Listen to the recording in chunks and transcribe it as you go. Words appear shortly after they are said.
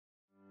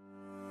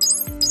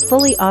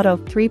Fully Auto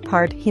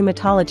 3-Part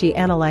Hematology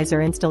Analyzer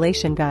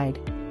Installation Guide.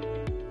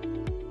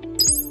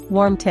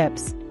 Warm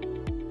tips.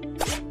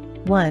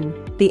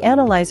 1. The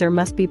analyzer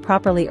must be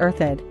properly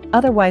earthed,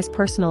 otherwise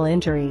personal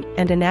injury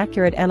and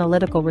inaccurate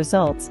analytical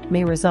results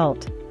may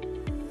result.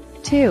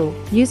 2.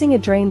 Using a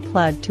drain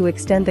plug to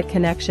extend the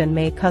connection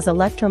may cause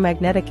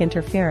electromagnetic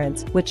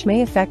interference which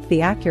may affect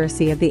the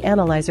accuracy of the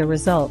analyzer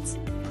results.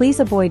 Please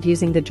avoid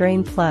using the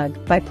drain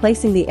plug by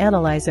placing the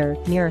analyzer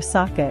near a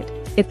socket.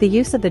 If the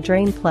use of the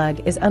drain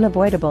plug is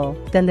unavoidable,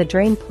 then the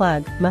drain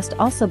plug must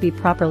also be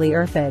properly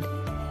earthed.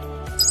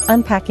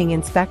 Unpacking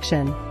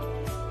inspection.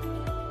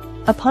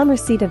 Upon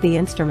receipt of the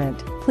instrument,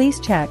 please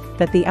check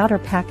that the outer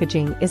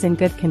packaging is in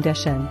good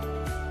condition.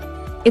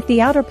 If the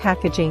outer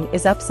packaging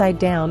is upside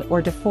down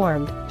or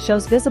deformed,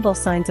 shows visible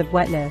signs of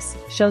wetness,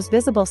 shows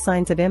visible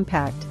signs of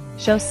impact,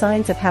 shows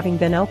signs of having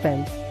been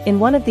opened, in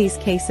one of these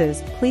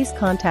cases, please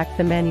contact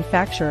the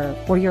manufacturer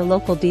or your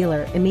local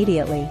dealer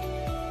immediately.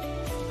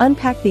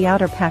 Unpack the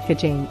outer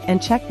packaging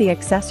and check the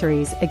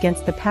accessories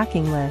against the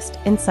packing list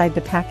inside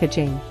the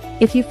packaging.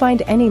 If you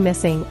find any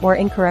missing or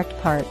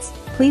incorrect parts,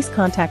 please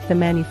contact the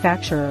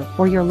manufacturer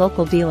or your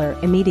local dealer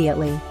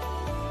immediately.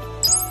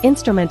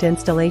 Instrument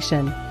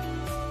installation.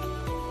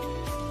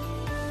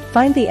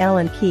 Find the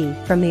Allen key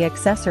from the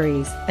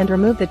accessories and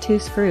remove the 2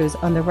 screws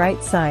on the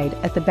right side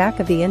at the back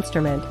of the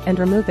instrument and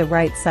remove the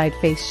right side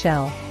face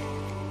shell.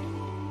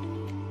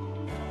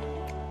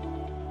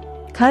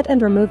 Cut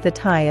and remove the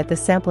tie at the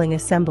sampling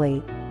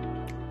assembly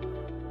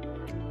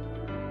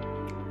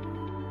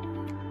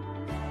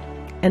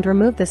and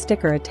remove the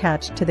sticker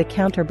attached to the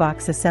counter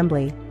box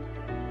assembly.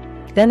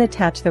 Then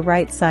attach the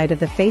right side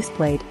of the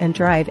faceplate and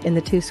drive in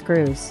the 2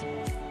 screws.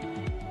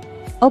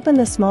 Open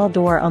the small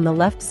door on the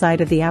left side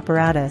of the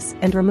apparatus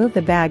and remove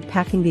the bag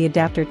packing the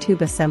adapter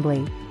tube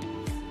assembly.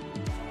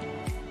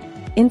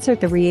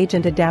 Insert the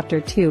reagent adapter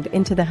tube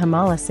into the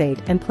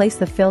hemalysate and place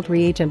the filled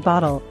reagent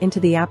bottle into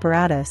the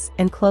apparatus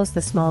and close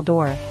the small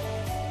door.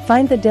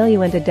 Find the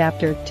diluent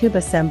adapter tube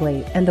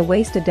assembly and the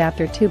waste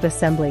adapter tube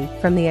assembly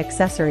from the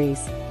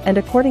accessories, and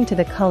according to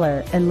the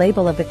color and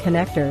label of the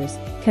connectors,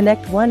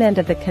 connect one end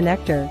of the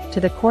connector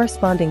to the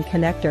corresponding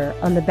connector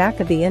on the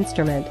back of the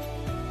instrument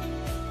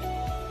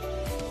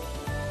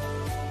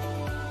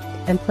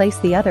and place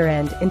the other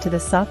end into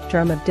the soft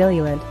drum of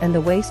diluent and the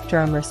waste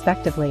drum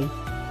respectively.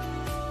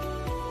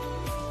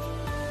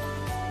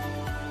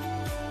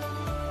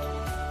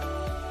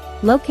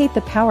 Locate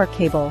the power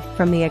cable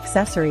from the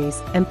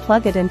accessories and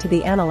plug it into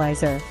the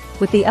analyzer,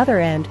 with the other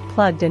end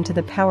plugged into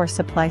the power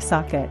supply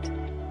socket.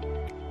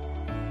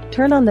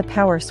 Turn on the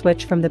power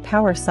switch from the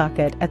power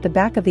socket at the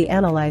back of the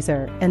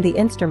analyzer and the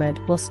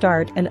instrument will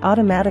start and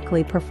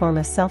automatically perform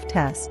a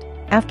self-test.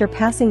 After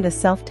passing the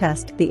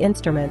self-test, the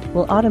instrument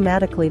will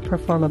automatically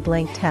perform a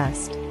blank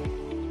test.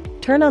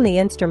 Turn on the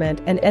instrument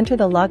and enter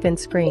the login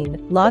screen,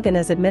 login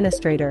as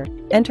administrator,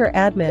 enter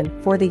admin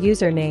for the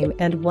username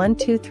and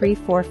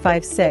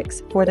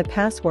 123456 for the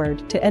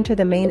password to enter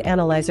the main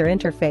analyzer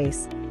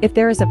interface. If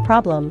there is a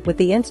problem with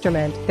the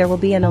instrument, there will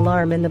be an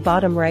alarm in the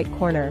bottom right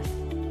corner.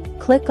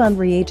 Click on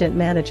Reagent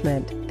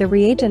Management. The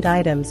reagent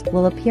items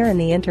will appear in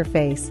the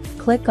interface.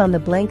 Click on the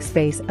blank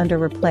space under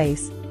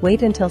Replace.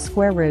 Wait until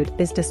square root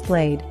is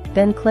displayed,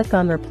 then click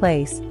on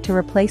Replace to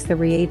replace the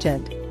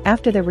reagent.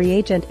 After the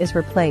reagent is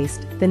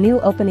replaced, the new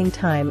opening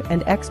time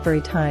and expiry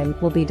time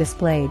will be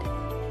displayed.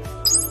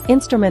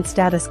 Instrument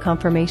status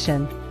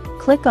confirmation.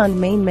 Click on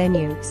Main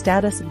menu,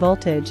 Status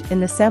Voltage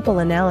in the Sample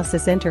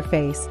Analysis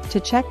interface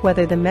to check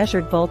whether the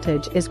measured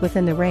voltage is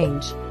within the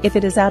range. If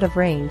it is out of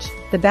range,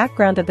 the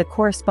background of the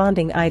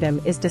corresponding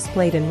item is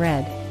displayed in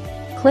red.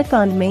 Click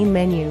on Main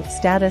menu,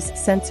 Status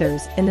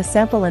Sensors in the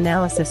Sample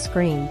Analysis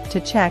screen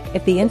to check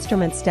if the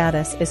instrument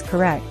status is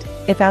correct.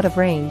 If out of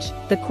range,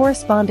 the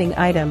corresponding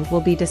item will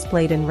be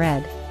displayed in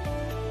red.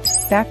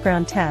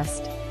 Background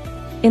test.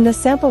 In the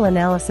Sample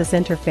Analysis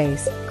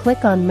interface,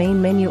 click on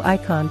Main menu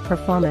icon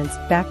Performance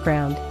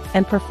Background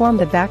and perform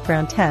the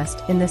background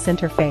test in this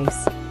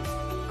interface.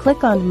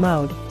 Click on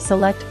Mode,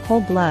 select Whole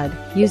Blood,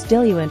 use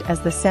diluent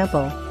as the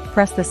sample,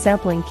 press the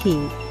sampling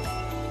key,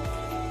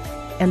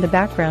 and the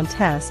background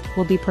test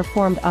will be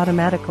performed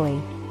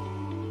automatically.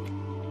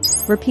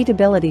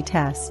 Repeatability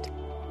test.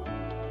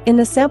 In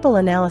the Sample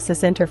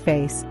Analysis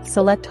interface,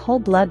 select Whole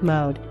Blood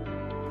mode.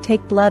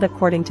 Take blood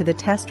according to the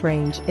test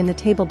range in the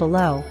table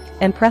below,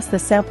 and press the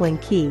sampling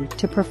key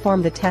to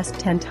perform the test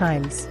 10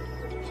 times.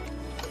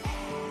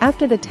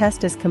 After the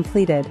test is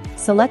completed,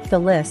 select the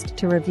list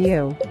to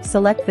review.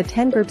 Select the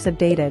 10 groups of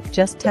data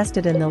just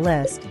tested in the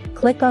list.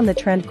 Click on the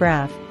trend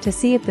graph to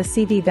see if the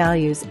CV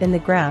values in the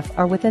graph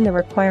are within the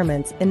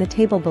requirements in the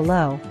table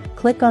below.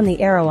 Click on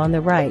the arrow on the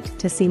right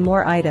to see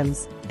more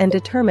items, and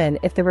determine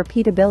if the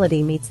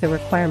repeatability meets the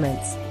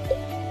requirements.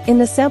 In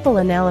the Sample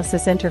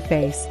Analysis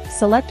interface,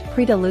 select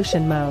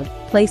Pre-dilution mode,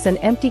 place an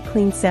empty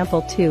clean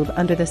sample tube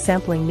under the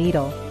sampling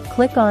needle,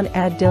 click on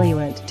Add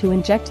Diluent to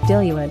inject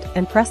diluent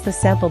and press the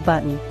sample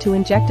button to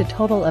inject a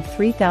total of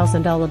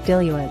 3,000 ml of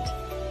diluent.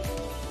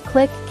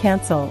 Click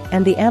Cancel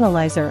and the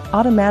analyzer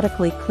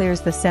automatically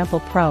clears the sample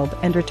probe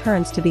and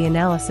returns to the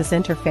analysis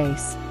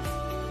interface.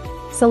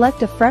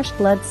 Select a fresh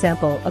blood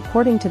sample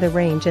according to the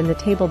range in the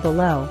table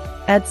below,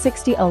 add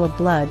 60 ml of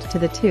blood to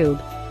the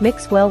tube,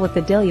 mix well with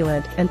the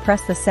diluent and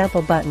press the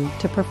sample button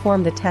to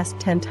perform the test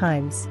 10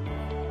 times.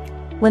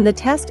 When the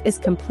test is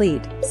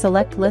complete,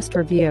 select List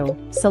Review,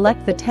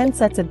 select the 10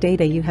 sets of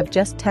data you have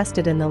just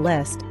tested in the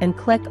list and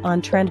click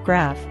on Trend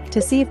Graph to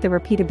see if the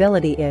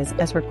repeatability is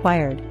as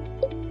required.